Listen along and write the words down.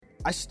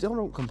I still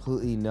don't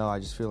completely know. I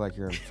just feel like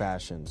you're in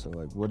fashion. So,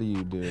 like, what do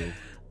you do?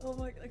 Oh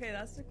my, okay,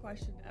 that's the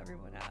question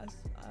everyone asks.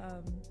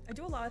 I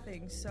do a lot of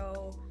things.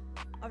 So,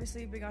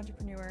 obviously, big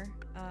entrepreneur.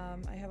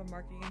 I have a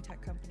marketing and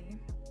tech company.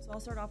 So, I'll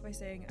start off by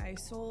saying I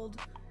sold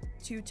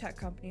 2 tech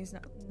companies.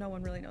 No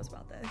one really knows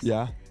about this.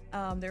 Yeah.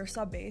 They're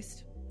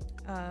sub-based.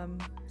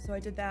 So, I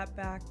did that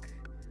back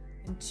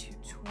in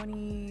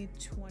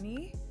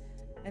 2020.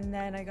 And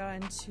then I got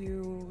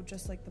into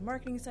just like the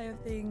marketing side of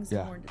things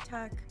and more into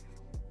tech.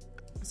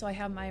 So I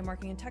have my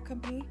marketing and tech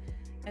company.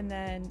 And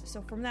then,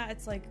 so from that,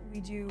 it's like we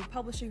do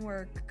publishing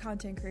work,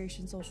 content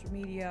creation, social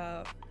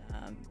media,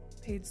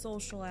 paid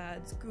social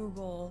ads,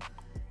 Google.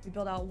 We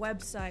build out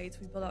websites,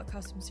 we build out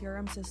custom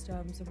CRM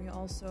systems. And we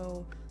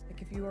also,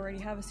 like if you already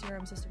have a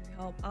CRM system, we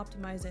help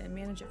optimize it and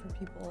manage it for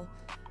people.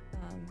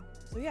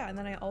 So yeah, and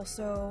then I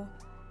also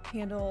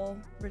handle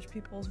rich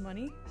people's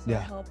money. So I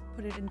help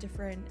put it in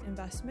different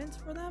investments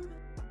for them.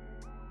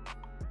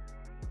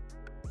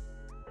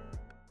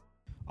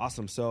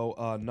 Awesome. So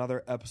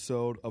another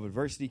episode of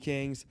Adversity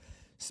Kings.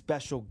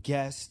 Special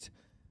guest.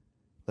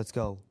 Let's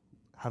go.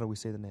 How do we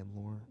say the name?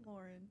 Lauren?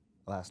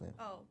 Last name?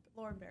 Oh,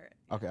 Lauren Barrett.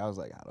 Okay, I was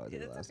like, how do I do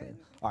the last okay. name?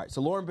 All right, so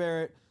Lauren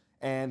Barrett,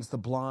 and it's the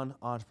blonde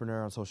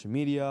entrepreneur on social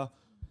media.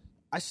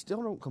 I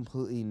still don't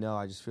completely know.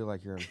 I just feel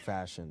like you're in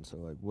fashion. So,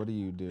 like, what do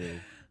you do?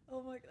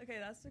 Oh my, okay,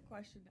 that's the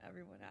question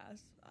everyone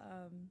asks.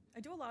 I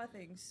do a lot of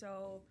things.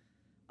 So,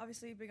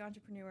 obviously, big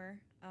entrepreneur.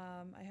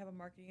 I have a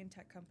marketing and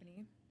tech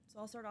company. So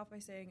I'll start off by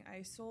saying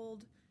I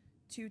sold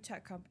 2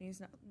 tech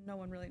companies. No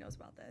one really knows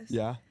about this.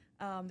 Yeah.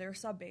 They're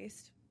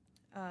sub-based.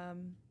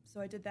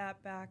 So I did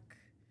that back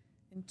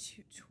in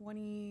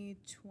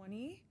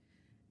 2020.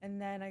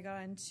 And then I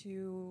got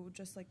into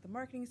just like the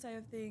marketing side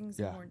of things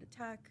and more into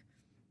tech.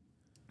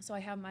 So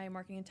I have my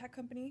marketing and tech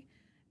company.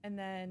 And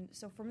then,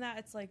 so from that,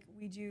 it's like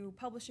we do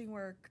publishing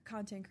work,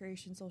 content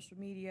creation, social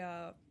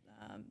media,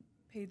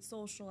 paid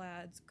social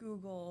ads,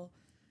 Google.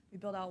 We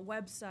build out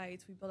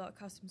websites, we build out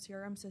custom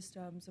CRM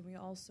systems, and we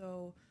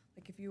also,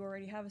 like if you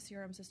already have a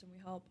CRM system, we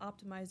help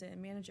optimize it and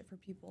manage it for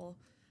people.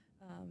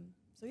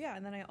 So yeah,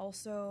 and then I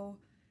also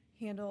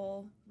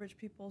handle rich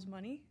people's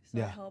money.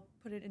 So I help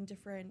put it in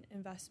different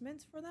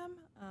investments for them.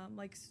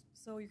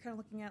 So you're kind of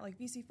looking at like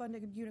VC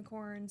funded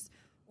unicorns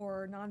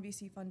or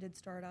non-VC funded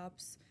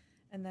startups,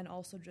 and then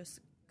also just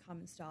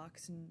common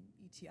stocks and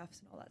ETFs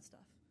and all that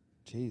stuff.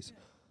 Jeez. Yeah.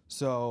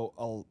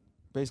 So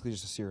basically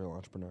just a serial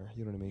entrepreneur.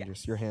 You know what I mean? Yes.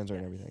 Just your hands are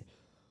in everything.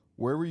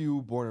 Where were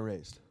you born and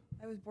raised?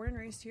 I was born and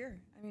raised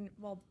here. I mean,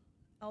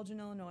 Elgin,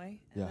 Illinois.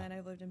 And then I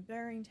lived in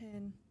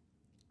Barrington,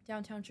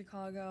 downtown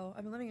Chicago.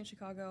 I've been living in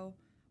Chicago,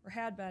 or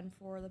had been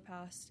for the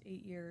past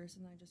 8 years,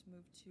 and I just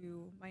moved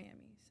to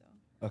Miami. So.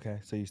 Okay,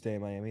 so you stay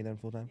in Miami then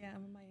full time? Yeah,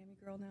 I'm a Miami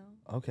girl now.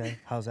 Okay,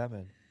 how's that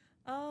been?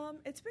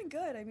 It's been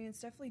good. I mean,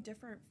 it's definitely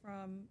different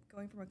from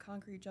going from a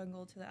concrete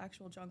jungle to the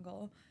actual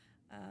jungle.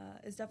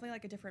 It's definitely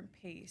like a different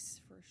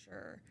pace for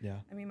sure. Yeah.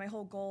 I mean, my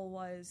whole goal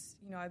was,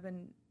 I've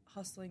been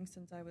hustling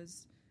since I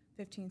was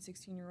 15,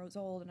 16 years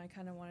old, and I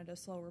kind of wanted a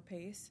slower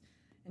pace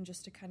and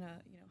just to kind of,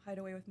 hide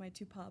away with my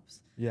 2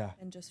 pups. Yeah.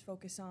 And just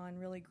focus on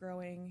really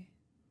growing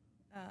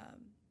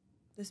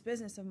this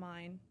business of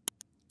mine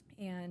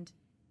and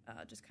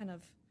just kind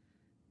of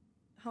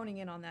honing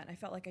in on that. I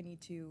felt like I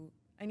needed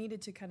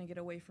to kind of get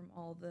away from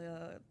all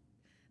the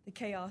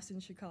chaos in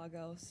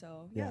Chicago.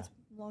 So, it's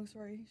long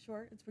story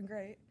short, it's been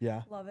great.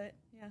 Yeah. Love it.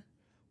 Yeah.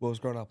 What was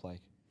growing up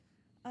like?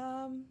 That's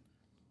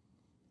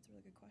a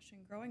really good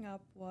question. Growing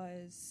up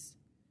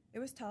it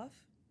was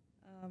tough.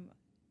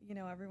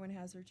 Everyone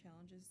has their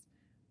challenges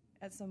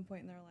at some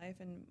point in their life.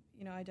 And,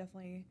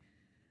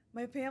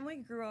 my family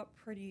grew up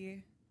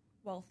pretty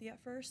wealthy at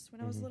first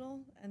when I was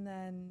little. And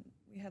then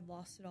we had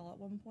lost it all at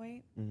one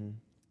point.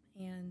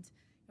 Mm-hmm. And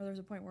there was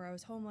a point where I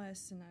was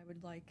homeless, and I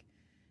would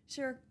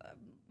share.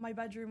 My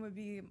bedroom would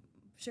be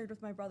shared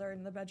with my brother,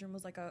 and the bedroom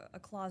was like a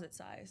closet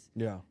size.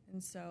 Yeah.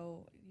 And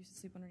so I used to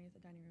sleep underneath the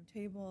dining room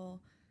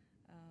table.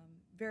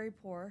 Very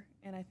poor,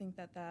 and I think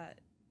that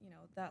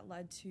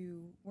led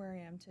to where I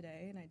am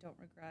today, and I don't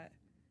regret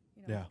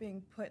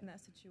being put in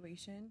that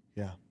situation.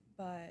 Yeah.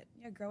 But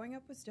growing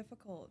up was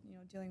difficult.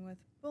 Dealing with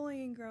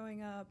bullying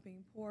growing up,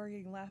 being poor,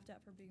 getting laughed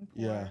at for being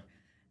poor. Yeah.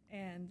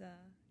 And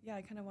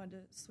I kind of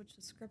wanted to switch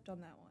the script on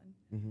that one.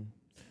 Mm-hmm.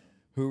 So.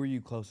 Who were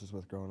you closest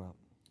with growing up?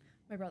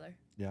 My brother.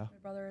 Yeah. My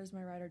brother is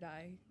my ride or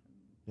die.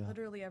 Yeah.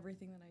 Literally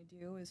everything that I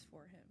do is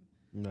for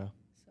him. Yeah.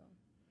 So.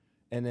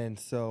 And then,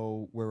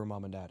 where were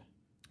mom and dad?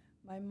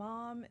 My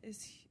mom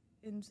is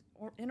in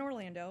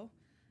Orlando.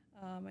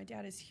 My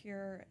dad is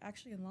here,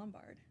 actually in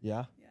Lombard.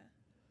 Yeah. Yeah.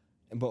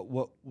 But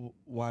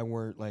why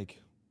weren't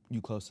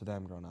you close to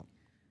them growing up?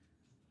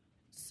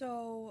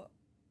 So,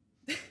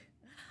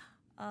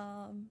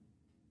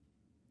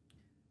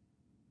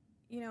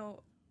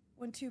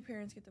 when 2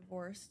 parents get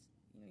divorced,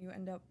 you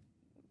end up,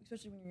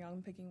 especially when you're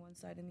young, picking one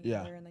side and the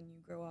other, and then you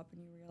grow up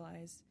and you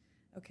realize,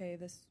 okay,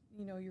 this,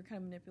 you're kind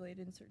of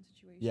manipulated in certain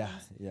situations. Yeah,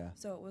 yeah.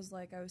 So it was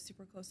like I was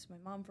super close to my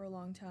mom for a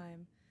long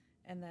time,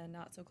 and then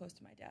not so close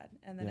to my dad.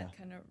 And then it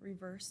kind of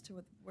reversed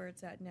to where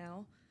it's at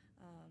now.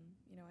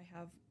 I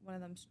have one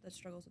of them that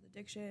struggles with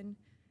addiction,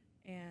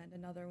 and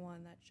another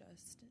one that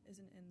just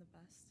isn't in the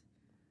best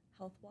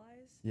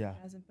health-wise. Yeah. It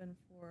hasn't been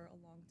for a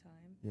long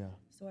time. Yeah.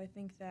 So I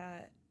think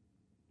that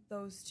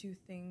those two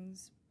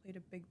things played a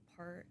big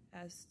part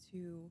as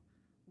to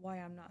why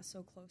I'm not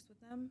so close with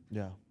them.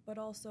 Yeah. But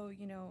also,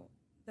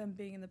 them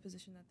being in the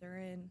position that they're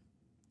in,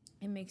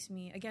 it makes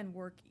me, again,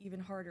 work even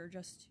harder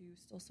just to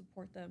still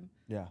support them,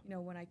 Yeah.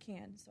 when I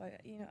can. So,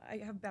 I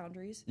have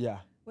boundaries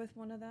Yeah. with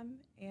one of them,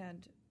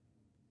 and,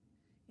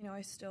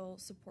 I still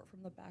support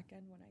from the back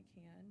end when I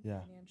can,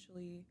 Yeah.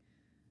 financially,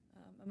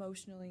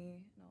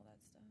 emotionally, and all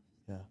that stuff.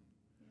 Yeah.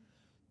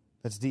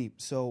 That's deep.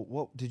 So,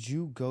 what did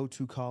you go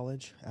to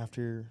college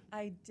after?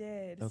 I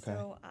did. Okay.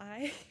 So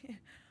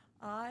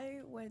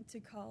I went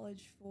to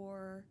college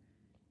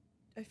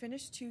I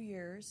finished 2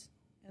 years,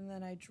 and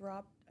then I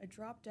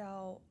dropped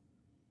out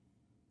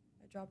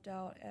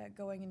at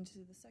going into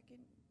the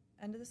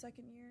end of the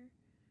second year.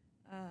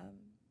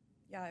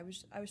 I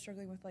was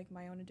struggling with like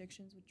my own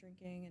addictions with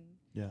drinking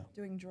and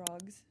doing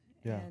drugs.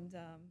 Yeah. And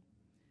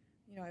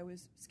I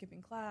was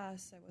skipping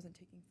class, I wasn't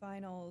taking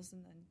finals,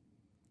 and then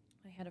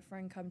I had a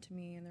friend come to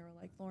me and they were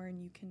like, "Lauren,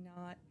 you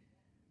cannot."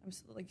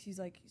 She's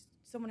like,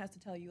 "Someone has to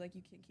tell you, like,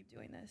 you can't keep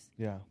doing this."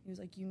 Yeah. He was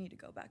like, "You need to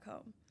go back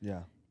home."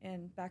 Yeah.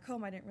 And back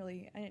home, I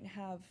didn't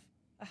have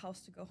a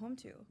house to go home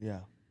to.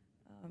 Yeah.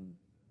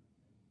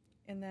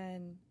 And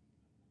then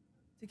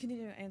to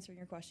continue answering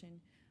your question,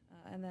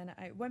 and then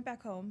I went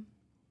back home,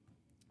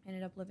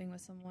 ended up living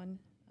with someone,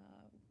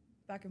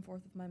 back and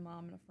forth with my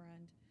mom and a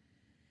friend.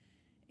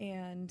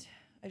 And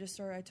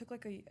I took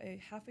like a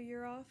half a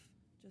year off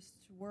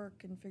just to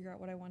work and figure out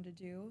what I wanted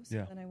to do.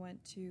 So then I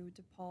went to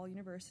DePaul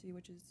University,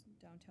 which is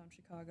downtown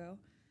Chicago.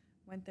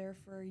 Went there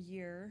for a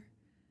year.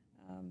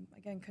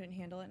 Again, couldn't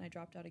handle it, and I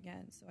dropped out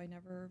again. So I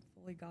never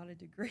fully got a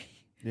degree.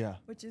 Yeah.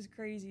 Which is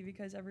crazy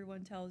because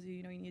everyone tells you,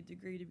 you need a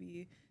degree to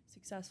be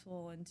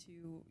successful and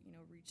to,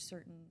 reach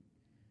certain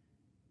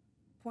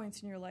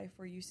points in your life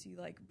where you see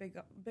like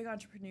big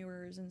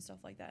entrepreneurs and stuff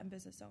like that and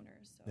business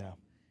owners. So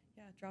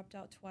dropped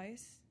out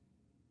twice.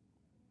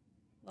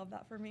 Love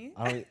that for me.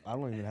 I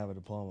don't even have a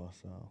diploma,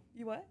 so.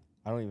 You what?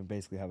 I don't even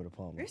basically have a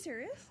diploma. Are you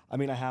serious? I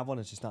mean, I have one.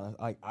 It's just not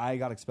like I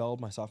got expelled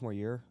my sophomore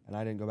year, and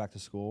I didn't go back to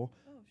school.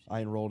 Oh, shit.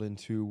 I enrolled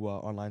into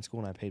online school,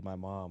 and I paid my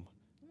mom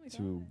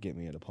to God. get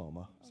me a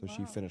diploma. So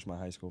she finished my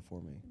high school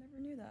for me. I never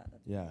knew that.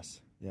 That's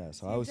Yes. Yeah.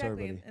 So See, I was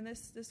exactly. everybody. And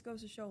this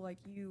goes to show like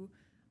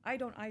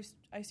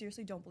I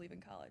seriously don't believe in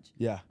college.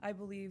 Yeah. I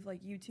believe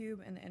like YouTube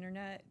and the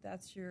internet,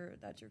 that's your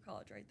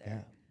college right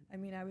there. Yeah. I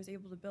mean, I was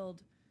able to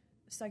build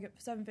a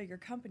seven-figure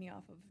company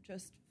off of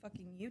just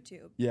fucking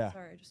YouTube. Yeah.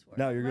 Sorry, I just swore.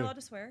 No, you're Am I good. allowed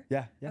to swear?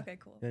 Yeah. Yeah. Okay,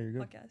 cool. Yeah, you're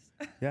good.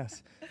 Podcast.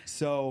 Yes.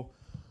 So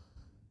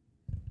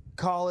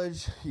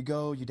college, you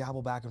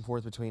dabble back and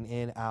forth between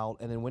in, out,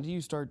 and then when do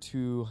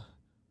you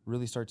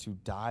really start to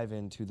dive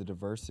into the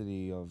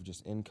diversity of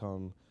just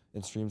income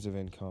and streams of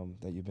income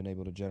that you've been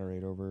able to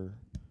generate over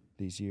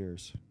these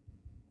years?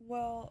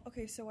 Well,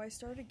 okay, so I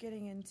started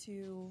getting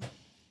into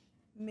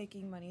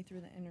making money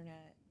through the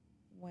internet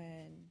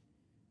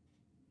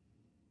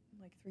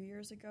like 3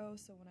 years ago.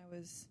 So when I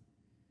was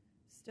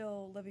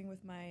still living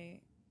with my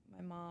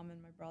mom and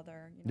my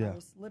brother, I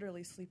was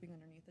literally sleeping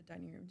underneath the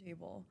dining room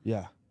table.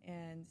 Yeah.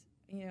 And,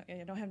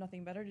 I don't have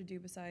nothing better to do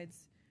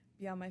besides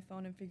be on my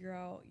phone and figure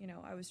out,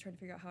 I was trying to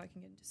figure out how I can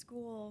get into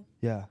school.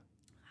 Yeah.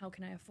 How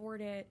can I afford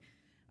it?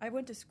 I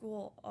went to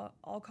school,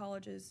 all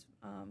colleges,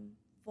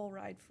 full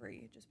ride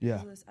free, just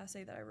because of this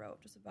essay that I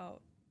wrote, just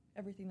about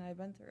everything that I've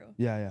been through.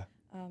 Yeah.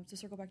 To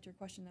circle back to your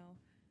question, though.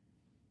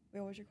 Wait,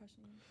 what was your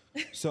question?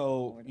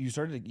 So you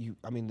started, the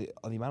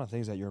amount of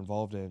things that you're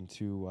involved in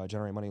to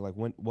generate money, like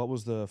what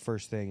was the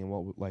first thing and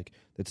what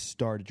that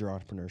started your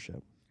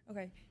entrepreneurship?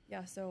 Okay.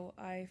 Yeah. So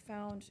I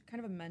found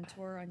kind of a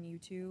mentor on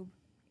YouTube.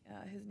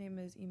 His name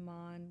is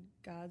Iman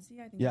Ghazi.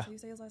 I think that's how you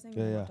say his last name.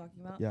 You know what I'm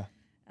talking about. Yeah.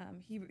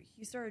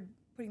 He started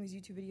putting these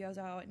YouTube videos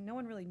out, and no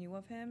one really knew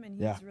of him, and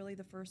he was really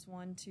the first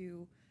one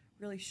to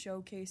really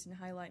showcase and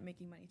highlight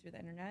making money through the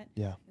internet.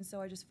 Yeah. And so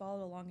I just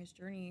followed along his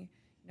journey,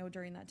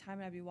 during that time,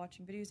 and I'd be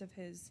watching videos of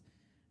his,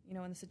 in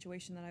the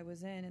situation that I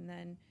was in, and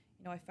then,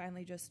 I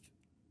finally just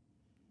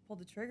pulled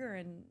the trigger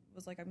and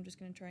was like, I'm just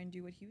going to try and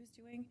do what he was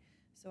doing.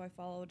 So I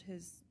followed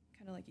his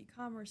kind of like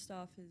e-commerce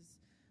stuff, his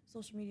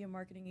social media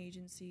marketing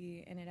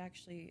agency, and it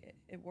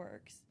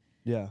works.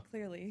 Yeah.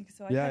 Clearly.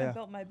 So I kind of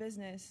built my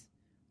business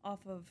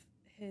off of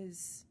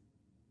his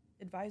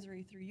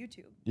advisory through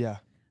YouTube. Yeah.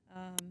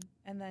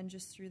 And then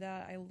just through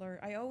that,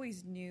 I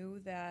always knew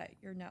that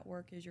your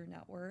network is your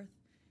net worth.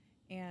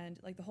 And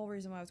like the whole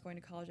reason why I was going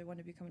to college, I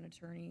wanted to become an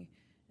attorney,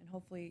 and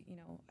hopefully,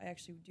 I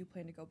actually do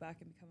plan to go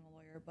back and become a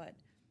lawyer. But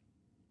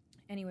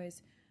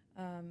anyways,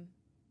 I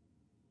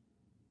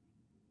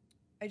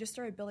just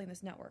started building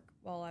this network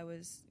while I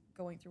was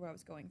going through what I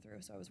was going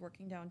through. So I was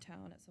working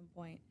downtown at some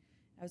point.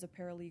 I was a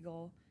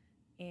paralegal,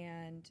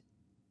 and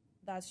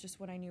that's just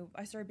when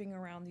I started being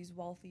around these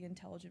wealthy,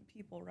 intelligent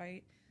people,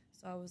 right?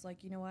 So I was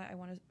like, you know what? I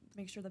want to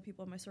make sure that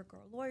people in my circle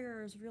are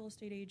lawyers, real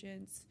estate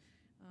agents,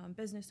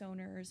 business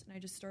owners, and I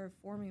just started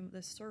forming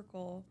this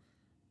circle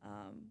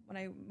when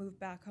I moved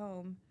back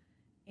home.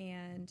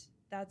 And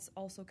that's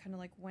also kind of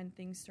like when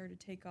things started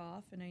to take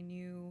off. And I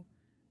knew,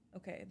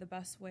 okay, the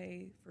best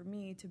way for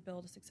me to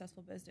build a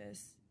successful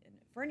business, and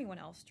for anyone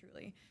else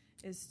truly,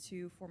 is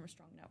to form a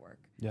strong network.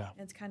 Yeah. And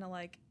it's kind of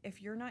like,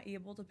 if you're not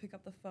able to pick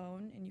up the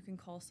phone and you can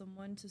call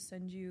someone to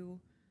send you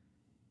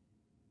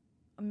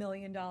 $1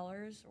 million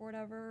or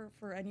whatever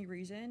for any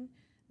reason,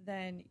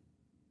 then,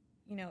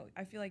 you know,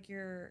 I feel like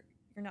you're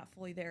not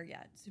fully there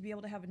yet. To be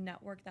able to have a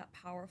network that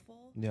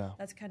powerful,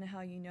 that's kind of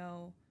how you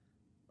know,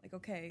 like,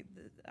 okay,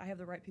 I have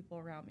the right people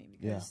around me,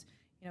 because,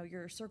 you know,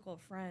 your circle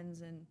of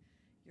friends and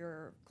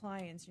your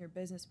clients and your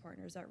business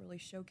partners, that really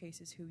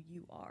showcases who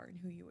you are and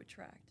who you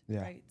attract,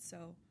 right?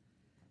 So,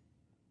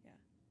 yeah.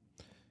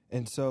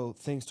 And so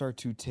things start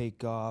to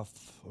take off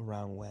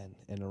around when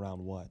and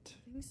around what?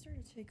 Things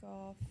started to take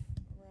off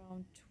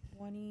around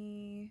I don't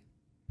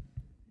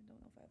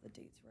know if I have the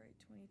dates right,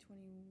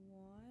 2021.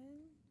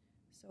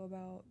 So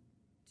about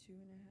 3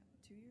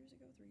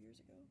 years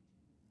ago.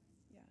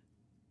 Yeah.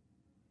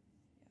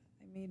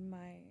 I made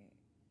my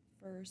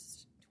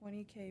first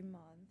 20K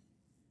month,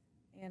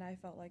 and I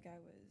felt like I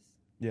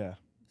was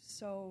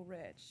so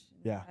rich.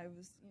 Yeah. I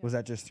was. You know, was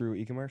that just through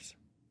e-commerce?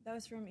 That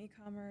was from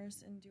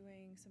e-commerce and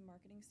doing some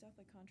marketing stuff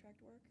like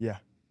contract work. Yeah.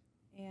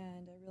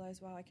 And I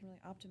realized, wow, I can really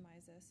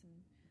optimize this. And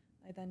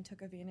I then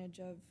took advantage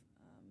of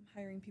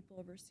hiring people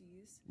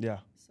overseas. Yeah.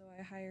 So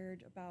I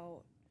hired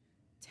about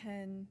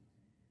 10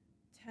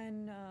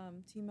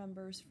 team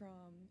members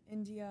from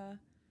India,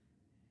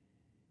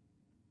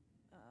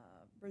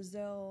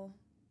 Brazil,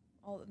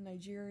 all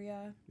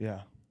Nigeria.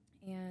 Yeah.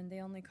 And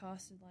they only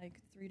costed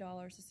like $3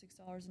 to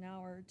 $6 an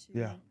hour to,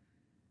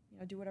 you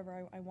know, do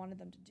whatever I wanted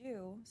them to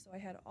do. So I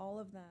had all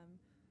of them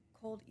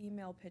cold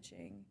email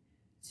pitching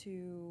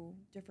to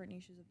different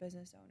niches of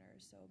business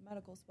owners. So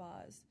medical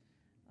spas,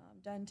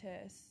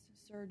 dentists,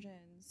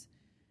 surgeons,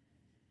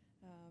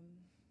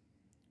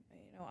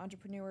 you know,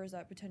 entrepreneurs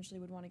that potentially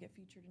would want to get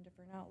featured in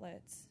different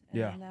outlets.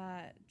 And then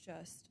that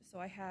so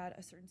I had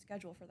a certain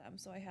schedule for them.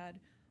 So I had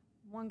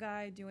one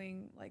guy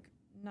doing like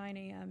 9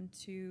 a.m.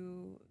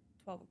 to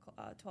 12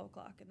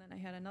 o'clock. And then I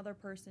had another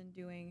person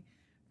doing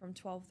from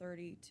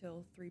 12:30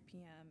 till 3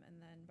 p.m.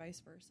 and then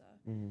vice versa.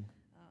 Mm-hmm.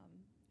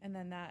 And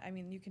then that, I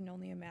mean, you can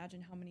only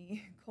imagine how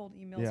many cold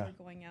emails are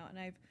going out. And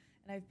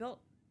I've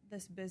built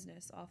this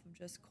business off of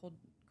just cold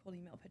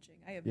email pitching.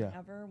 I have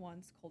never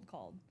once cold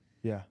called.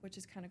 Yeah. Which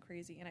is kind of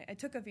crazy. And I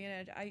took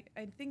advantage. I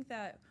think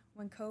that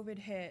when COVID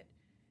hit,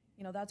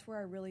 you know, that's where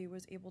I really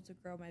was able to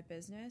grow my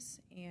business.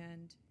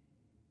 And,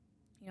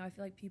 you know, I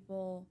feel like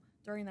people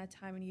during that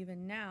time and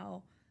even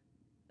now,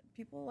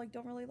 people like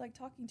don't really like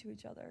talking to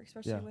each other,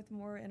 especially with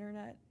more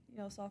internet, you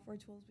know, software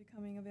tools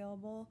becoming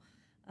available.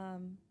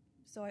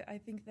 So I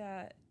think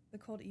that the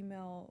cold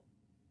email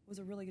was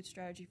a really good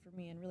strategy for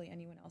me, and really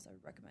anyone else I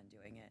would recommend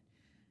doing it.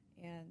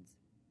 And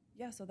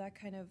so that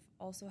kind of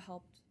also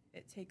helped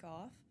it take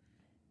off.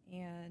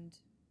 And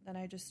then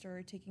I just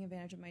started taking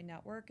advantage of my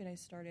network, and I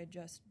started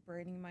just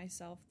branding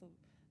myself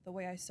the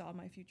way I saw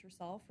my future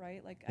self,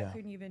 right? Like I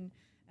couldn't even,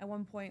 at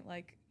one point,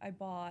 like I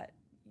bought,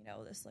 you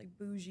know, this like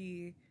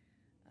bougie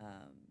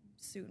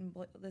suit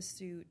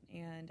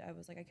and I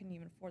was like, I couldn't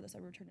even afford this. I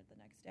returned it the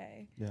next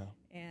day. Yeah.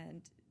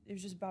 And it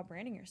was just about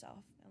branding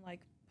yourself and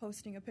like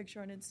posting a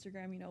picture on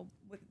Instagram, you know,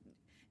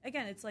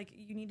 again, it's like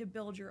you need to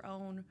build your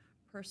own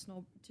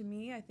personal, to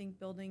me, I think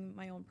building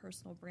my own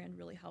personal brand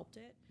really helped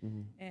it.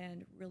 Mm-hmm.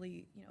 And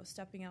really, you know,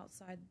 stepping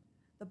outside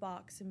the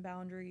box and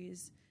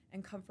boundaries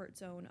and comfort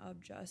zone of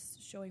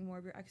just showing more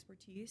of your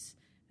expertise.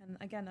 And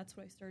again, that's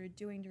what I started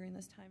doing during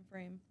this time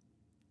frame.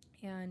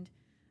 And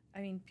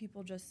I mean,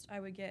 I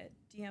would get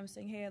DMs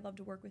saying, hey, I'd love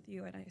to work with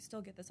you. And I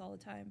still get this all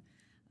the time.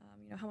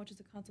 You know, how much is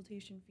a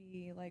consultation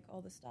fee? Like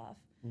all this stuff.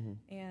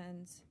 Mm-hmm.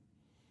 And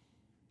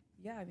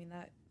yeah, I mean,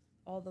 that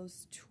all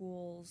those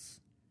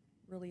tools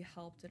really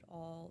helped it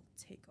all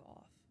take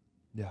off.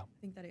 Yeah. I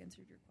think that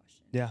answered your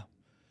question. Yeah.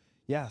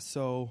 Yeah.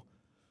 So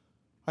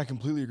I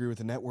completely agree with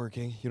the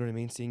networking. You know what I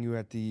mean? Seeing you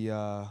at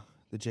the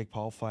Jake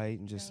Paul fight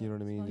and just, you know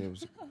what I mean? It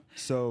was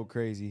so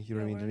crazy. You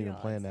know what I mean? Didn't even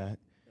plan that.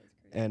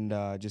 And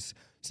just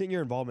seeing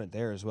your involvement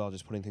there as well,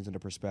 just putting things into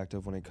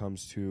perspective when it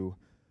comes to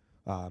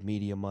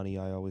media money,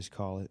 I always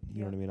call it.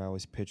 You know what I mean? I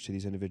always pitch to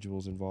these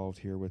individuals involved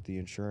here with the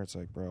insurance,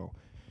 like, bro,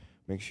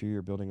 make sure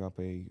you're building up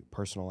a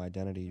personal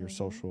identity, your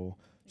social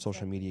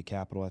media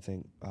capital. I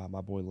think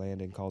my boy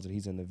Landon calls it.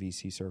 He's in the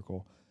VC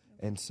circle.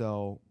 Okay. And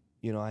so,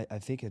 you know, I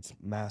think it's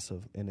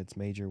massive and it's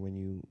major when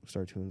you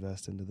start to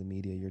invest into the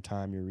media, your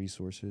time, your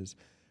resources,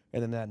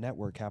 and then that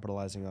network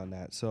capitalizing on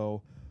that.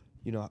 So,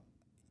 you know,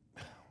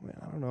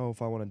 I don't know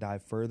if I want to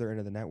dive further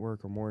into the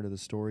network or more into the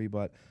story,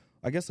 but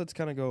I guess let's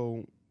kind of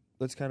go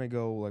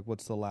like,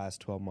 what's the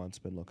last 12 months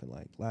been looking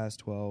like? Last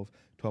 12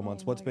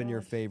 months. What's been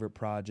your favorite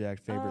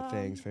project, favorite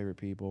things, favorite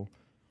people?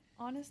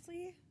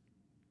 Honestly,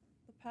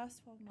 the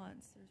past 12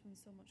 months, there's been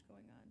so much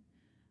going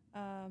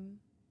on.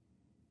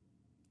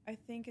 I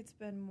think it's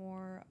been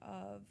more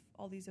of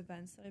all these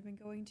events that I've been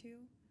going to.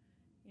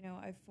 You know,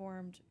 I've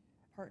formed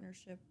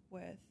partnership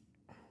with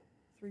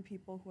 3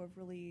 people who have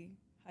really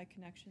high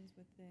connections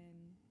within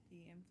the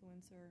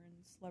influencer and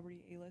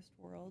celebrity A-list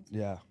world.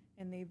 Yeah.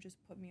 And they've just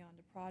put me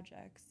onto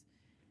projects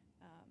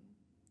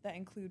that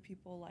include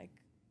people like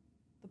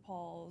the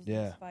Pauls,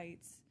 these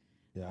fights.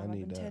 Yeah, I've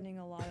been attending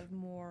a lot of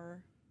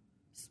more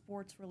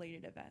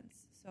sports-related events.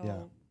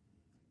 So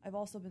I've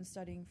also been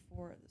studying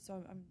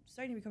I'm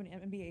studying to become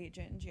an NBA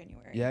agent in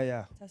January.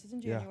 Yeah. The test is in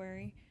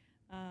January.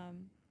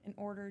 In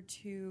order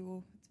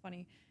to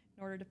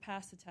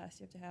pass the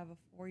test, you have to have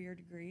a 4-year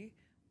degree,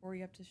 or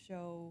you have to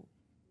show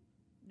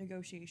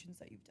negotiations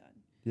that you've done.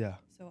 Yeah.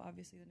 So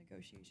obviously the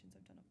negotiations,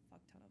 I've done a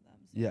fuck ton of them.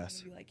 So Yes. I'm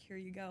going to be like, here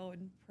you go,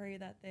 and pray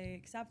that they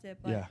accept it.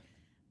 But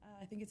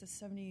I think it's a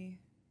 70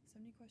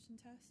 question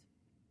test.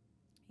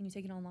 And you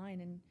take it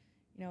online, and,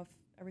 if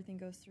everything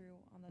goes through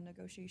on the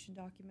negotiation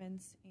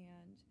documents,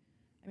 and,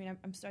 I mean,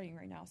 I'm studying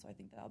right now, so I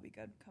think that'll be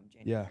good come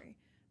January.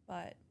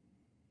 But,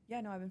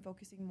 I've been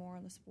focusing more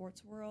on the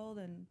sports world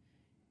and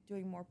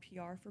doing more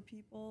PR for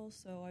people.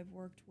 So I've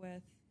worked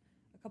with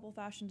a couple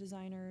fashion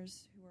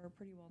designers who are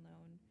pretty well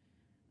known,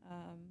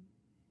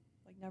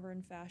 like Never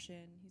in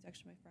Fashion. He's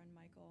actually my friend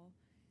Michael.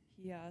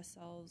 He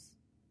sells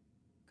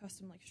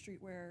custom like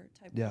streetwear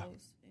type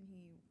clothes, and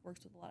he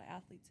works with a lot of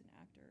athletes and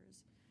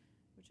actors,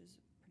 which is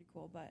pretty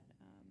cool. But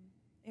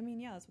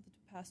that's what the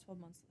past 12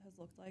 months has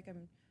looked like.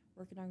 I'm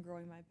working on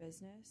growing my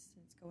business,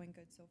 and it's going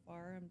good so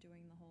far. I'm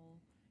doing the whole,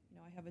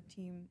 I have a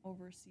team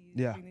overseas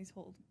doing these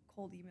whole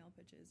cold email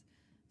pitches.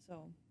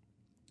 So,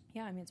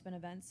 it's been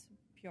events,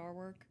 PR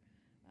work,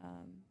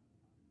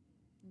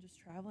 and just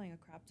traveling a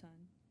crap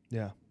ton.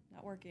 Yeah.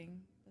 Not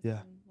working.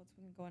 That's been what's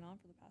been going on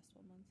for the past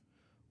 12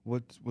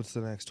 months. What's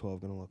the next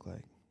 12 going to look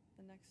like?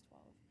 The next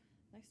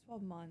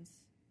 12 months,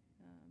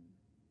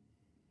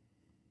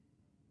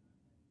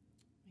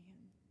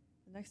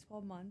 the next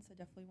 12 months, I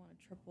definitely want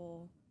to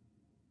triple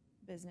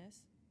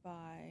business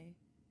by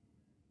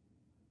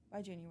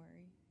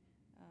January.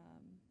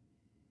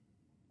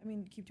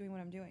 Keep doing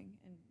what I'm doing,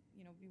 and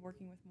be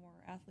working with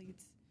more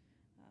athletes.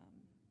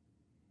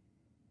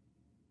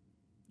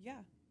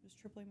 Just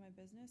tripling my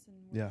business and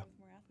working with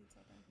more athletes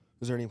out there.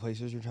 Is there any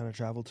places you're trying to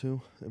travel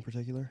to in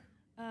particular?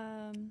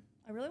 I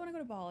really want to go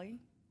to Bali.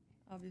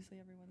 Obviously,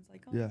 everyone's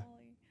like,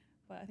 Bali,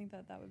 but I think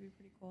that would be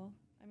pretty cool.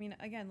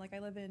 Again, like I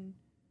live in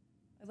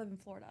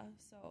Florida,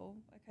 so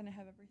I kind of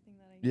have everything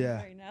that I need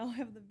right now. I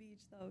have the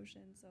beach, the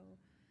ocean, so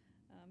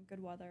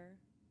good weather.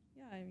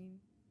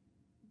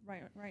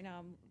 Right now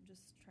I'm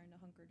just trying to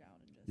hunker down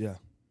and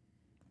just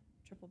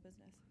triple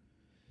business.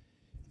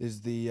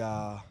 Is the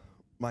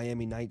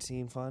Miami night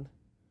scene fun?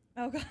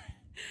 Oh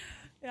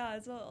God,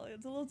 it's a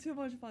little too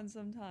much fun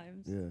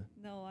sometimes. Yeah.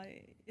 No,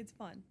 it's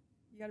fun.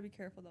 You got to be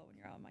careful though when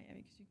you're out in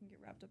Miami, because you can get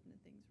wrapped up into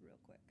things real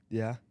quick.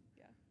 Yeah.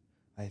 Yeah.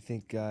 I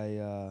think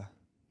I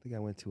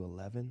went to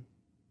 11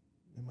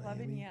 in Miami.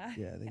 11, yeah.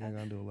 Yeah, I think I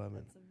gone to 11.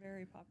 That's a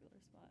very popular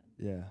spot.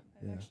 Yeah.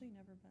 I've actually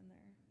never been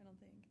there. I don't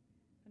think.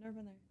 I've never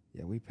been there.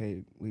 Yeah, we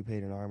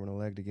paid an arm and a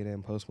leg to get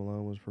in. Post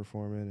Malone was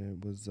performing,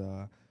 and it was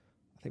I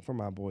think for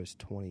my boy's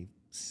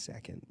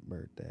 22nd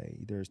birthday,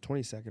 either his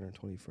 22nd or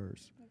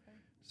 21st. Okay.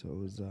 So it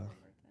was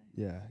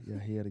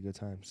he had a good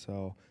time.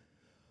 So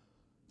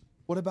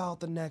what about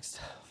the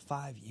next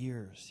 5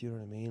 years? You know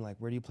what I mean? Like,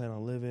 where do you plan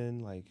on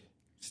living? Like,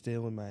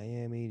 still in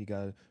Miami? You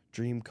got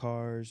dream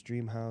cars,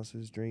 dream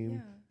houses,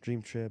 dream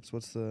trips.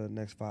 What's the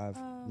next 5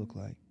 look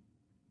like?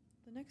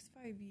 The next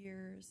 5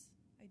 years,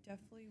 I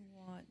definitely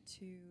want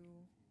to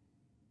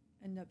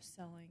end up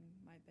selling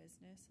my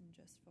business and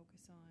just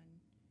focus on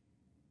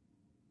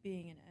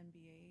being an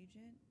NBA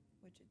agent,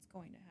 which it's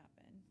going to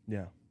happen.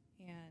 Yeah.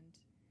 And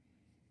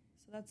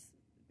so that's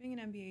being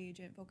an NBA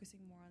agent,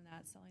 focusing more on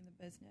that, selling the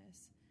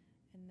business,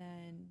 and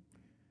then,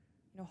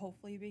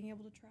 hopefully being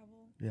able to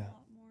travel a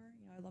lot more.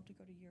 I'd love to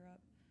go to Europe,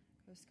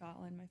 go to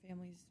Scotland. My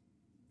family's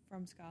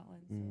from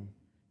Scotland, so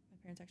my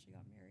parents actually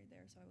got married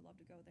there, so I would love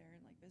to go there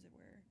and visit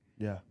where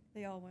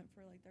they all went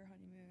for their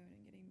honeymoon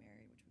and getting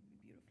married, which would be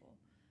beautiful.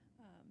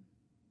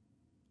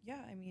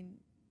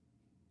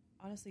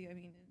 Honestly,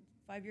 in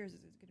 5 years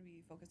it's going to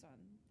be focused on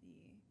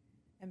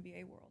the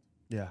NBA world.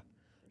 Yeah.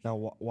 Now,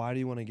 why do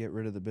you want to get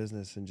rid of the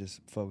business and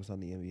just focus on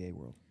the NBA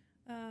world?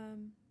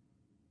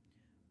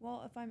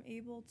 Well, if I'm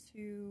able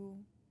to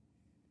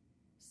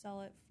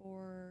sell it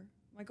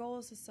my goal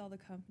is to sell the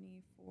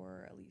company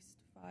for at least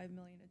 $5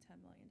 million to $10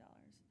 million.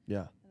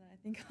 Yeah. And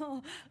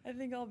I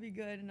think I'll be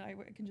good, and I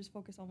can just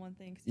focus on one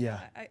thing.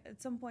 I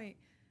at some point,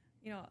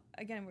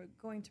 again, we're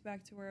going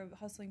back to where I'm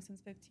hustling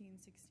since 15,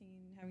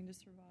 16, having to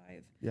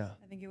survive. Yeah.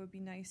 I think it would be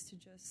nice to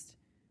just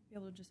be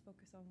able to just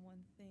focus on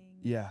one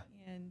thing. Yeah.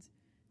 And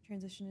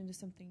transition into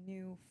something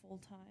new full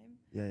time.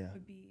 Yeah.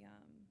 Would be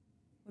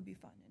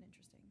fun and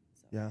interesting.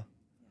 So. Yeah.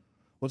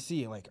 What's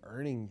the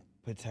earning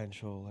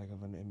potential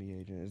of an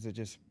NBA agent? Is it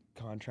just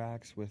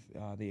contracts with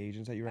the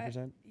agents that you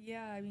represent?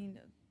 I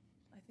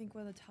think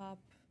one of the top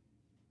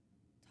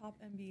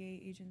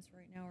NBA agents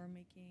right now are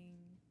making,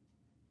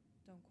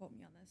 don't quote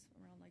me on this,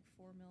 around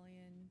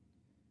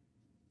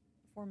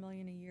 $4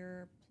 million a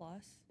year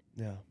plus.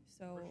 Yeah.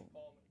 So. Rich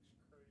Paul makes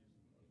crazy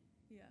money.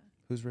 Yeah.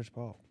 Who's Rich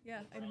Paul?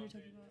 Yeah, I know who you're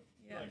talking about.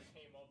 Yeah.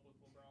 He came up with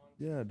LeBron.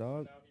 Yeah,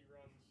 dog. Now he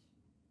runs.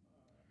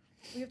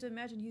 We have to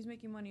imagine he's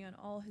making money on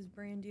all his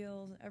brand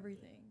deals and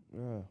everything.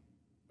 Yeah.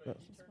 But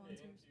he turned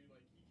Sponsors. it into,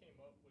 like, he came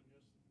up with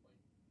just, like,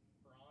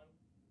 Braun,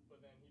 but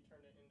then he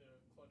turned it into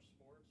Clutch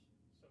Sports.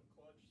 So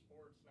Clutch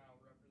Sports now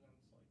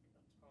represents, like,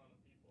 a ton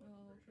of people.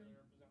 Like, I'm pretty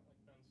sure they represent,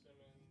 like, Ben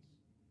Simmons.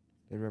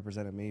 They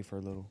represented me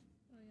for a little.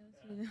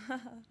 Oh, yeah, that's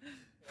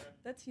huge.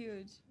 That's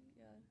huge.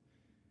 Yeah.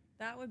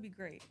 That would be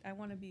great. I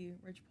want to be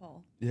Rich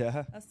Paul.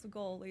 Yeah. That's the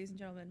goal, ladies and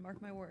gentlemen.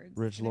 Mark my words.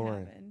 Rich It's gonna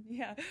Lauren. happen.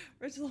 Yeah,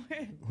 Rich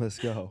Lauren. Let's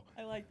go.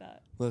 I like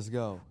that. Let's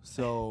go.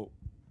 So,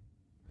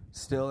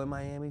 still in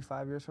Miami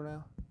 5 years from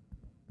now?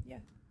 Yeah.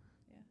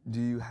 Do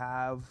you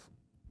have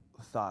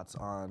thoughts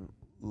on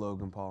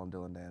Logan Paul and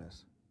Dylan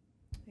Dennis?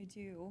 I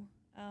do.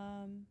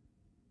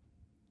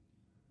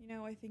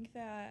 I think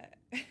that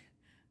the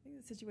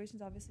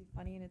situation's obviously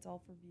funny and it's all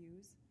for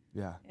views.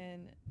 Yeah.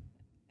 And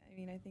I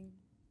mean, I think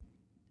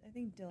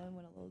Dylan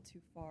went a little too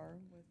far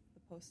with the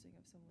posting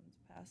of someone's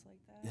past like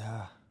that.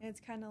 Yeah. And it's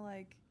kind of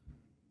like,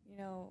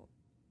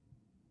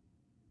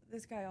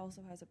 this guy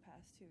also has a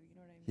past too. You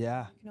know what I mean?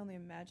 Yeah. You can only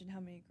imagine how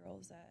many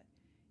girls that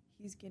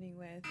he's getting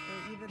with,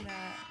 or even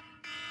that.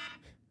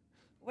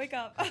 Wake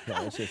up.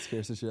 Yeah, that shit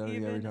scares the shit out of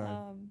me every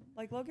time.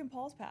 Like Logan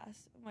Paul's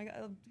past. Oh my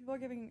God, people are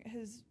giving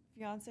his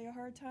fiance a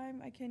hard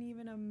time. I can't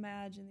even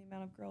imagine the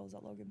amount of girls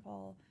that Logan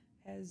Paul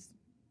has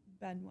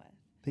been with.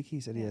 I think he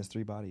said he has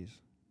 3 bodies.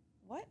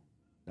 What?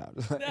 No, I'm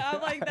just like,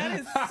 I'm like, that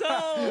is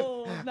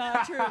so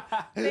not true.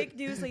 Fake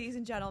news, ladies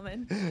and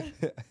gentlemen.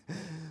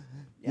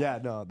 Yeah,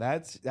 no,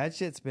 that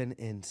shit's been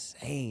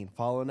insane.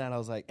 Following that, I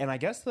was like, and I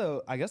guess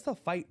the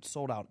fight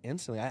sold out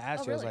instantly. I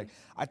asked you, I was really? like,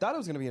 I thought it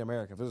was gonna be in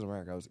America. If it was in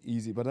America, it was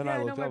easy. But then I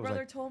looked my up, I was brother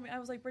like, told me. I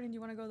was like, Brendan, do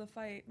you want to go to the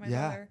fight? My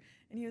Yeah. brother,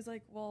 and he was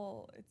like,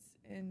 well, it's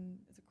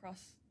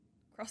across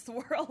the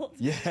world.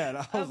 yeah, and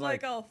I was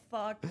like, oh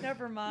fuck,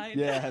 never mind.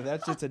 yeah,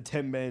 that's just a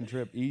 10-man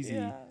trip, easy.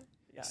 Yeah,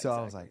 So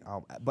I was like,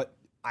 oh, but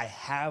I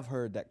have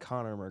heard that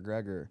Conor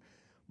McGregor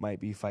might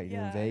be fighting Yeah,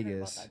 in I heard about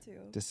Vegas that too.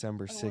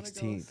 December I wanna go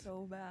 16th.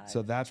 so bad.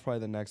 So that's probably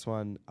the next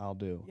one I'll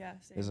do. Yeah,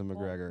 same. Is a Well,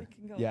 McGregor. we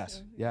can go Yes,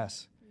 too.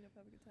 yes. Meet up,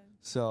 have a good time.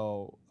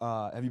 So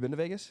have you been to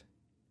Vegas?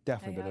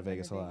 Definitely been to have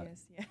Vegas a lot.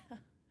 Vegas, yeah,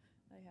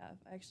 I have.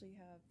 I actually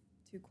have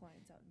 2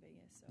 clients out in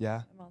Vegas. So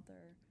Yeah? I'm out there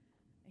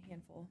a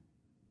handful.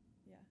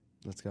 Yeah.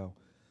 Let's go.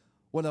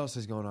 What else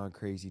is going on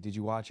crazy? Did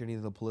you watch any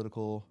of the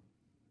political,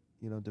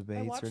 debates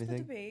I watched or anything?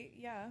 the debate,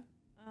 yeah.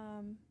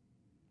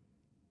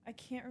 I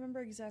can't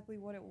remember exactly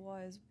what it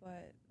was,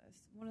 but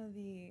one of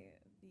the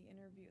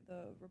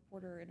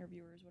reporter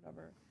interviewers,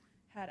 whatever,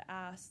 had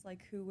asked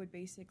like who would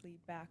basically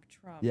back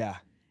Trump. Yeah.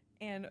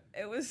 And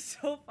it was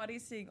so funny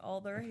seeing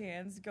all their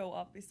hands go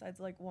up besides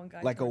like one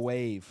guy. Like a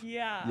wave.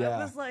 Yeah. Yeah.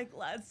 I was like,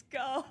 let's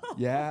go.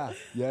 Yeah.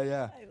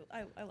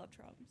 I love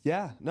Trump. So.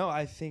 Yeah. No,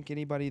 I think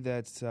anybody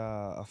that's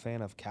a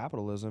fan of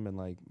capitalism and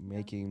like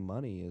making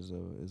money is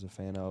a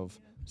fan of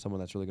someone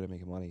that's really good at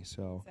making money.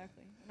 So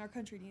Exactly. And our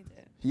country needs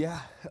it. yeah,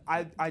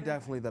 I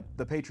definitely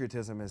the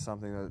patriotism is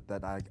something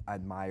that I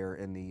admire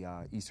in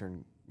the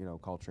Eastern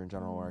culture in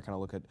general. Where I kind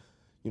of look at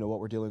what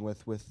we're dealing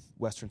with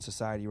Western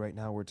society right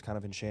now, where it's kind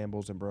of in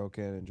shambles and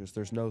broken, and just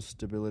there's no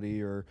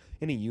stability or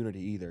any unity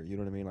either. You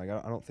know what I mean? Like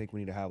I don't think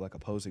we need to have like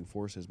opposing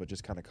forces, but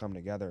just kind of come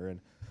together.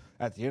 And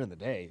at the end of the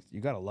day,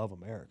 you got to love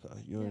America.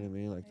 You know what I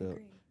mean? Like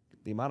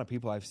the amount of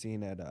people I've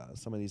seen at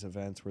some of these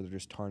events where they're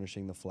just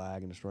tarnishing the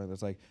flag and destroying it.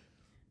 It's like,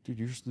 dude,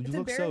 you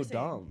look so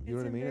dumb. You know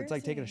what I mean? It's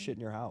like taking a shit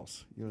in your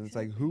house. You know, it's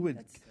like who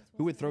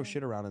would throw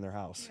shit around in their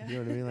house? Yeah. You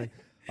know what I mean? Like,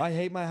 I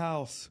hate my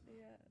house.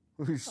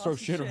 We just throw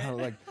shit around.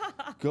 Like,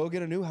 go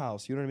get a new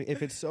house. You know what I mean?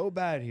 If it's so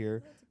bad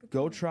here,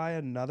 go try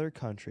another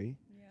country.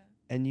 Yeah.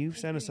 And you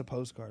send us a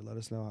postcard. Let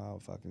us know how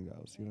it fucking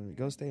goes. You know what I mean?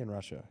 Go stay in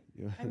Russia.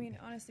 You know? I mean,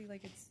 honestly,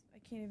 like I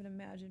can't even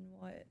imagine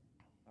what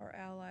our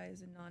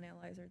allies and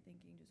non-allies are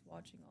thinking just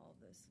watching all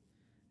of this.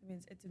 I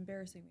mean, it's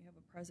embarrassing. We have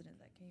a president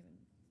that can't even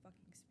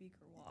fucking speak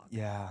or walk.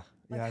 Yeah,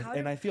 Like,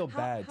 and I feel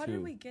bad how too. How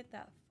did we get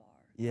that far?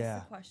 Yeah.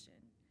 That's the question.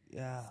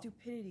 Yeah,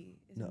 Stupidity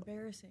is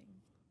embarrassing.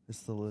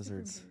 it's the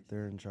lizards. embarrassing.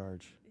 They're in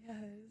charge. Yes.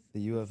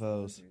 The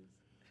UFOs.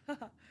 Yeah,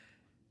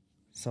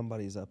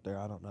 Somebody's up there.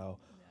 I don't know.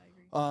 I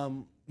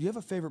agree. You have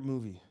a favorite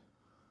movie?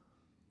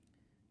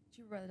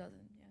 Cheaper by the dozen.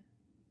 Yeah.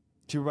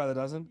 Cheaper by the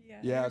Dozen? Yeah.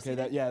 Yeah. Ever Okay. seen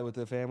That. it? Yeah. With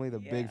the family, the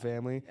big Yeah.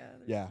 family. Yeah.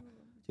 There's Yeah. 2 of them.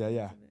 Yeah. 2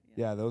 Yeah. of it,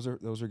 Yeah.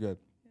 Those are good.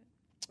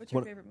 What's your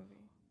What- favorite movie?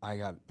 I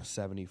got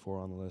 74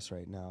 on the list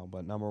right now,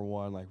 but number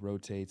 1 like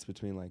rotates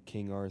between like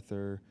King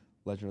Arthur,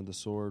 Legend of the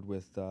Sword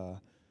with I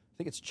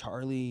think it's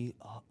Charlie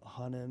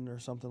Hunnam or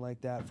something like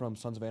that from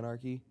Sons of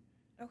Anarchy,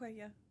 Okay.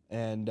 Yeah.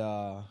 and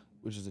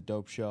which is a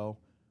dope show,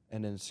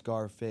 and then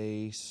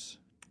Scarface,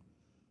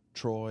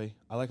 Troy.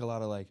 I like a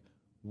lot of like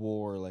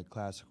war, like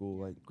classical,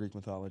 like Greek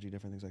mythology,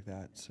 different things like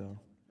that. So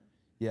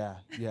yeah,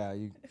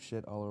 you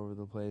shit all over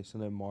the place,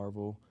 and then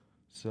Marvel.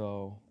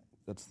 So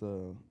that's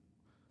the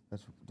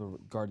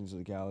Guardians of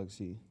the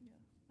Galaxy.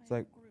 It's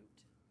like- Groot.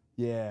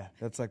 Yeah,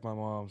 that's like my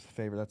mom's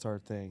favorite. That's our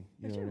thing.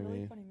 You It's know a what I really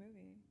mean? funny movie.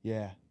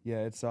 Yeah,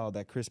 it's all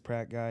that Chris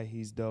Pratt guy.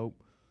 He's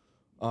dope.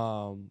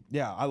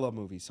 Yeah, I love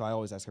movies, so I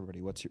always ask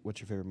everybody, what's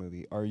your favorite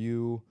movie? Are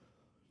you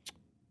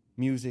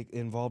music,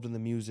 involved in the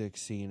music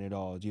scene at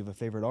all? Do you have a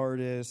favorite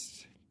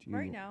artist?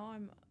 Right now,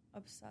 I'm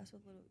obsessed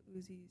with Lil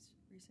Uzi's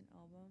recent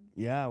album.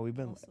 Yeah, we've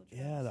been. Also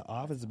Yeah, the Travis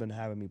office has been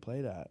having me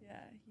play that. Yeah,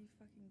 he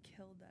fucking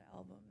killed that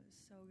album. It was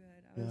so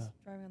good. I was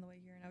driving on the way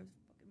here and I was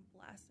fucking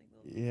blasting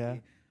Lil Uzi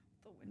with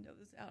the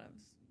windows down. I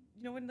was,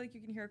 you know when like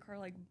you can hear a car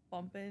like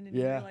bumping and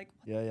you're like,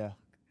 what the fuck?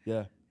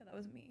 Yeah, that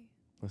was me.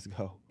 Let's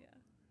go. Yeah.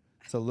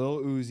 So Lil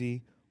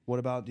Uzi. What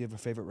about? Do you have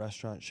a favorite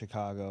restaurant in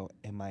Chicago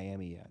and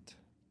Miami yet?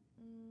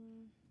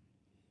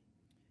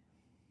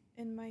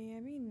 In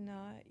Miami,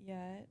 not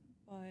yet,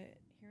 but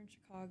here in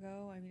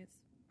Chicago, I mean, it's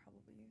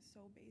probably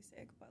so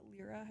basic, but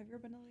Lyra, have you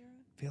ever been to Lyra?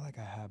 I feel like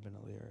I have been to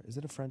Lyra. Is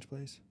it a French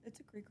place?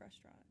 It's a Greek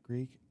restaurant.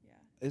 Greek?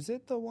 Yeah. Is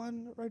it the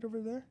one right over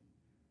there?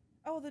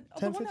 Oh, the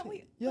 10, one 15? that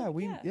we... Yeah,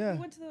 we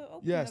went to the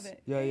opening of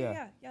it.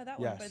 Yeah, that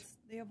one. But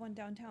they have one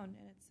downtown,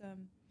 and it's,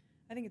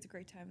 I think it's a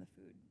great time. The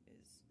food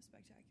is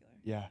spectacular.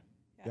 Yeah.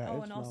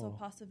 Oh, and also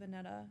pasta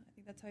veneta. I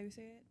think that's how you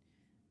say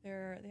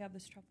it. They have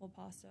this truffle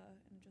pasta,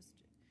 and just...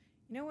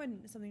 You know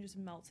when something just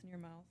melts in your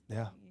mouth?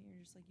 Yeah.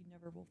 You're just like, you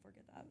never will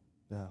forget that.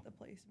 Yeah. The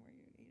place where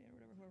you ate it or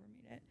whatever, whoever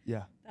made it.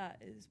 Yeah. That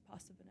is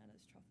pasta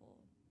venetta's truffle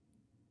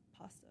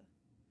pasta.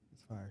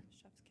 It's fire.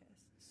 Chef's kiss.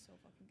 It's so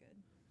fucking good.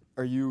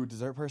 Are you a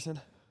dessert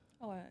person?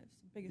 Oh, it's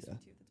the biggest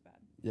sweet tooth. It's bad.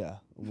 Yeah.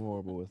 I'm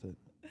horrible with it.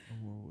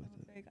 I'm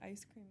a big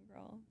ice cream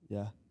girl.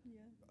 Yeah.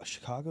 Yeah.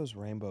 Chicago's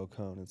rainbow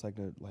cone. It's like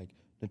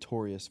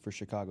notorious for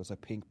Chicago. It's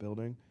like pink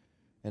building.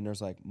 And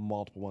there's like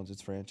multiple ones.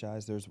 It's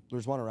franchised.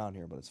 There's one around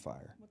here, but it's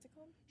fire. What's it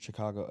called?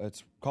 Chicago.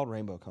 It's called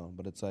Rainbow Cone,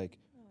 but it's like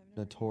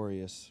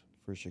notorious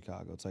for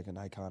Chicago. It's like an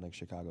iconic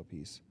Chicago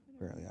piece.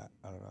 Apparently,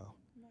 I don't know.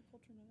 I'm not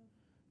cultured enough.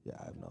 Yeah,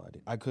 I have no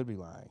idea. I could be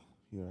lying.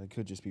 You know, I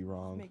could just be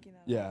wrong. Making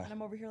that up. And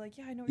I'm over here like,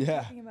 I know what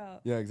you're talking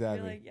about. Yeah, exactly.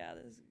 You're like,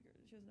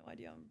 she has no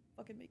idea. I'm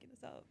fucking making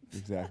this up.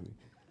 Exactly.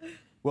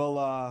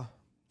 Well,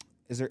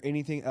 is there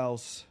anything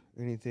else,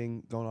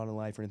 anything going on in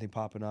life or anything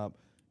popping up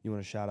you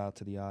want to shout out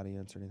to the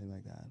audience or anything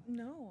like that?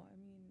 No, I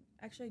mean,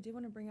 actually, I did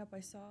want to bring up, I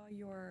saw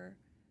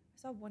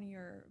one of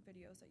your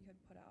videos that you had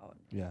put out.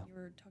 Yeah. You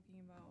were talking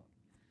about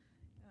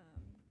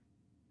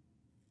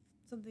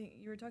something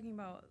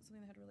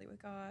that had to relate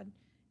with God,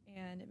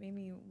 and it made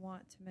me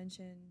want to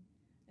mention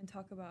and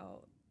talk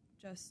about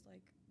just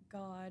like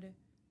God,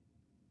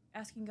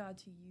 asking God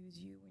to use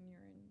you when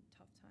you're in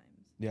tough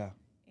times. Yeah.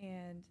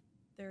 And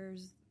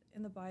there's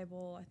in the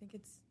Bible, I think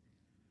it's,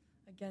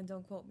 again,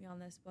 don't quote me on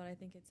this, but I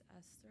think it's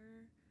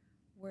Esther,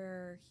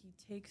 where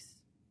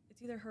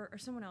it's either her or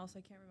someone else,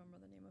 I can't remember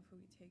the name of who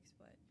he takes,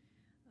 but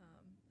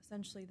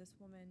essentially this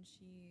woman,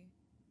 she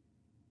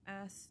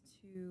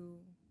asked to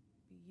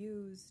be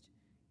used,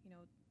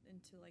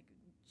 into like,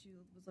 she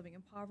was living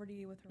in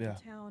poverty with her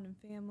town and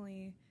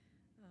family.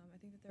 I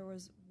think that there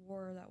was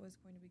war that was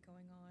going to be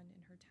going on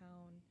in her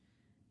town,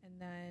 and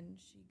then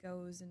she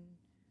goes and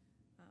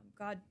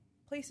God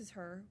places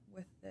her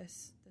with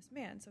this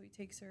man. So he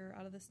takes her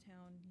out of this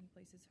town, he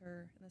places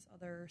her in this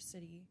other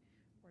city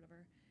or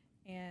whatever,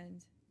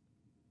 and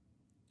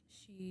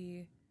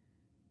she,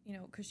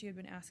 because she had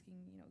been asking,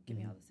 get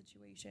me out of the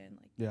situation,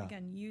 like,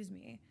 again, use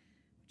me,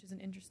 which is an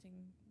interesting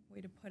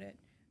way to put it.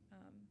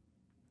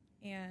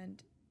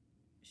 And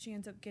she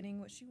ends up getting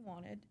what she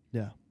wanted.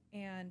 Yeah.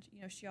 And,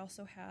 she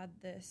also had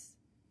this,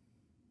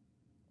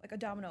 like, a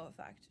domino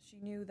effect. She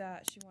knew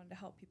that she wanted to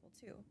help people,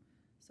 too.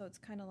 So it's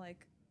kind of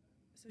like,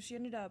 so she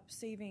ended up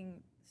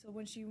saving, so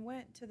when she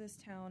went to this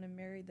town and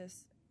married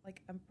this,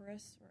 like,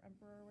 empress or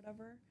emperor or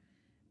whatever,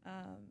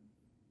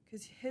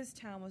 because his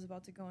town was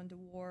about to go into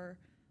war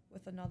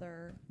with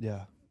another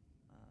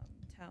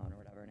town or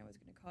whatever, and it was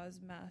going to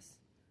cause mass,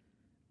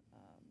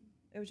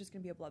 it was just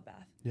going to be a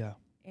bloodbath. Yeah.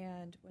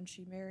 And when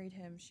she married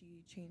him,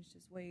 she changed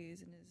his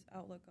ways and his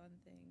outlook on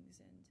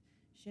things, and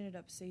she ended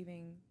up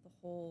saving the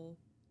whole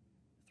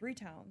 3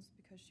 towns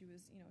because she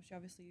was, she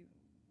obviously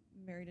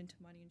married into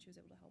money, and she was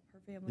able to help her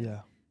family,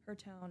 her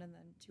town, and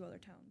then 2 other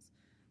towns.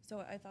 So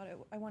I thought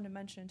I wanted to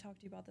mention and talk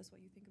to you about this,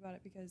 what you think about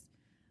it, because,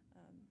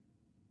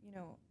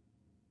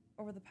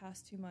 over the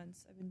past 2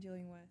 months, I've been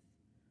dealing with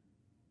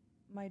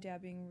my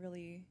dad being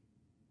really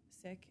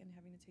sick and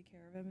having to take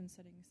care of him and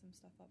setting some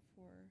stuff up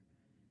for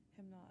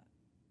him not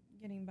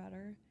getting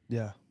better.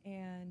 Yeah.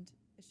 And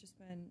it's just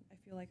been, I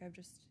feel like I've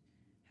just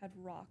had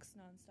rocks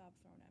nonstop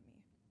thrown at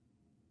me.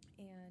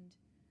 And,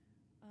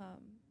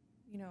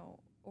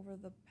 over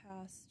the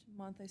past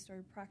month, I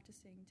started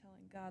practicing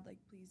telling God, like,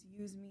 please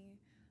use me.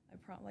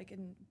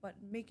 But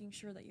making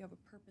sure that you have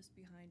a purpose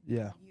behind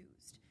being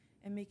used,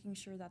 and making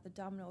sure that the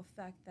domino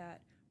effect,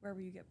 that wherever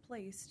you get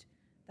placed,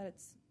 that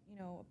it's,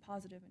 a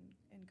positive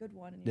and good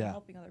one, and you're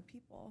helping other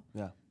people.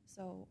 Yeah.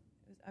 So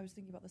I was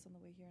thinking about this on the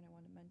way here, and I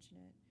wanted to mention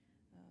it.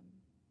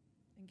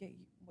 And get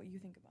what you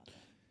think about it.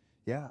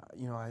 Yeah,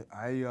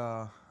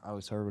 I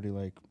always tell everybody,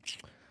 like,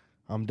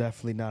 I'm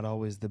definitely not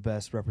always the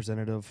best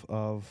representative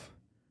of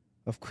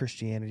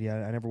Christianity.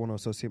 I never want to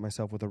associate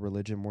myself with a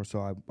religion. More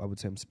so, I would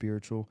say I'm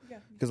spiritual. Yeah.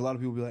 Because a lot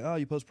of people be like, oh,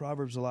 you post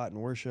Proverbs a lot in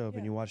worship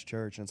and you watch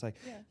church. And it's like,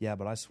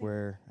 but I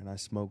swear and I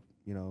smoke,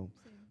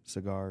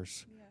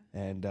 cigars.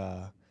 Yeah. And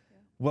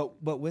Well,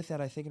 but with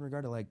that, I think in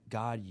regard to like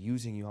God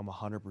using you, I'm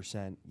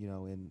 100%,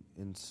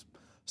 in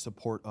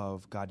support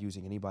of God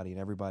using anybody and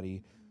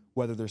everybody,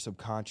 whether they're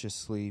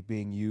subconsciously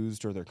being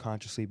used or they're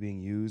consciously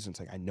being used. And it's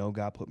like, I know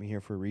God put me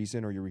here for a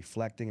reason, or you're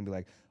reflecting and be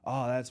like,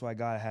 oh, that's why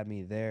God had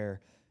me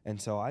there.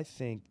 And so I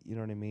think, you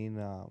know what I mean?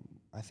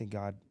 I think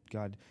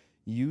God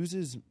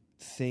uses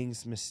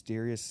things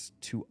mysterious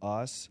to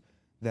us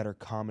that are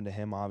common to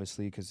him,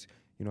 obviously, because,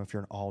 if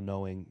you're an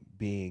all-knowing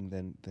being,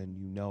 then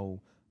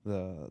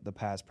the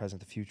past, present,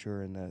 the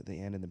future, and the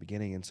end and the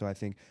beginning. And so I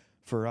think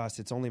for us,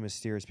 it's only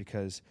mysterious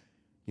because,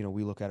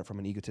 we look at it from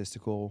an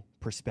egotistical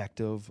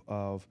perspective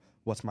of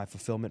what's my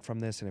fulfillment from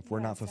this. And if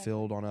we're not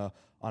fulfilled on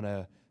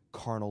a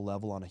carnal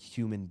level, on a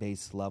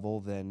human-based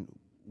level, then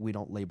we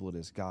don't label it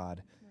as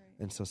God. Right.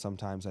 And so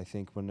sometimes I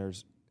think when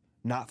there's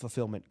not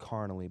fulfillment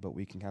carnally, but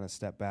we can kind of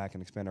step back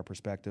and expand our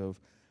perspective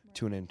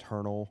to an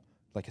internal,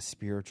 like a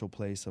spiritual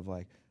place of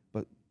like,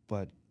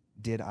 but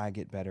did I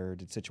get better?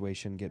 Did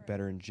situation get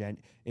better in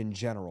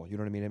general? You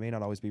know what I mean? It may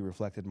not always be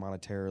reflected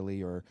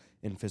monetarily or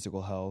in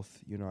physical health.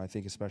 I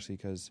think especially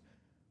because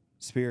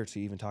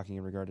spiritually, even talking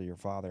in regard to your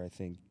father, I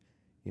think,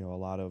 a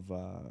lot of,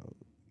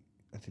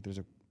 I think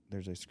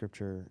there's a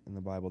scripture in the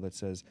Bible that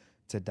says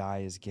to die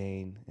is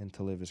gain and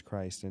to live is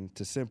Christ. And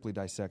to simply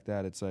dissect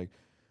that, it's like,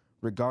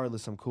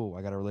 regardless, I'm cool.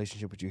 I got a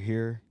relationship with you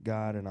here,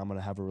 God, and I'm going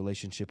to have a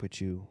relationship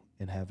with you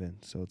in heaven.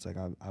 So it's like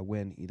I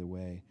win either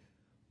way.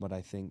 But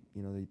I think,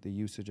 the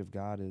usage of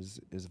God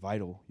is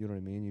vital. You know what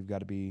I mean? You've got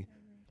to be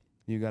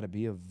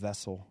a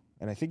vessel.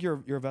 And I think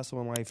you're a vessel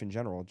in life in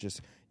general.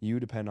 Just you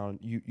depend on,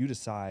 you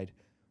decide,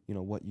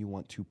 what you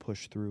want to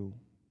push through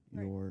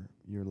your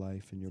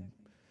life and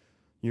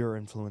your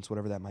influence,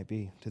 whatever that might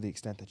be, to the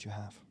extent that you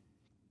have.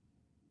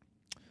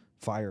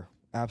 Fire.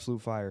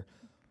 Absolute fire.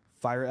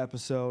 Fire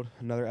episode.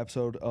 Another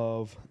episode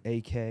of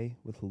AK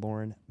with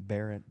Lauren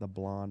Barrett, the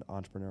blonde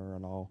entrepreneur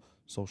on all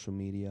social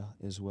media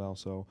as well.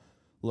 So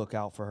look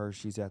out for her.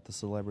 She's at the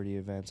celebrity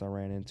events. I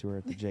ran into her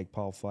at the Jake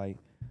Paul fight.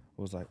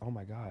 I was like, oh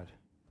my God,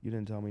 you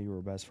didn't tell me you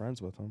were best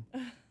friends with him.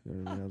 You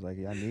know what I mean? I was like,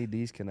 I need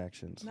these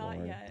connections. Not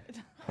Lauren. yet.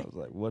 I was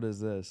like, what is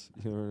this?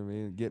 You know what I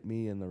mean? Get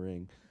me in the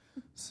ring.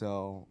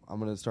 So I'm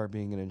going to start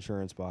being an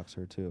insurance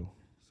boxer too.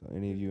 So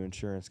any of you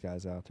insurance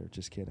guys out there,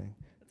 just kidding.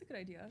 That's a good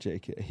idea.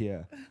 JK,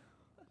 yeah.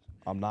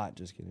 I'm not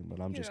just kidding, but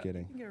I'm just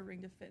kidding. You can get a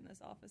ring to fit in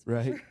this office.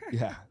 Right? Sure.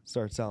 Yeah.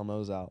 Start selling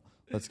those out.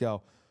 Let's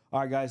go.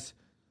 All right, guys.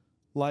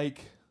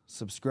 Like,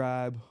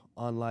 subscribe,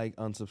 unlike,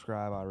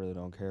 unsubscribe. I really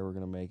don't care. We're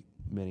going to make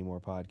many more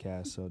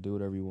podcasts, so do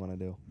whatever you want to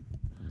do.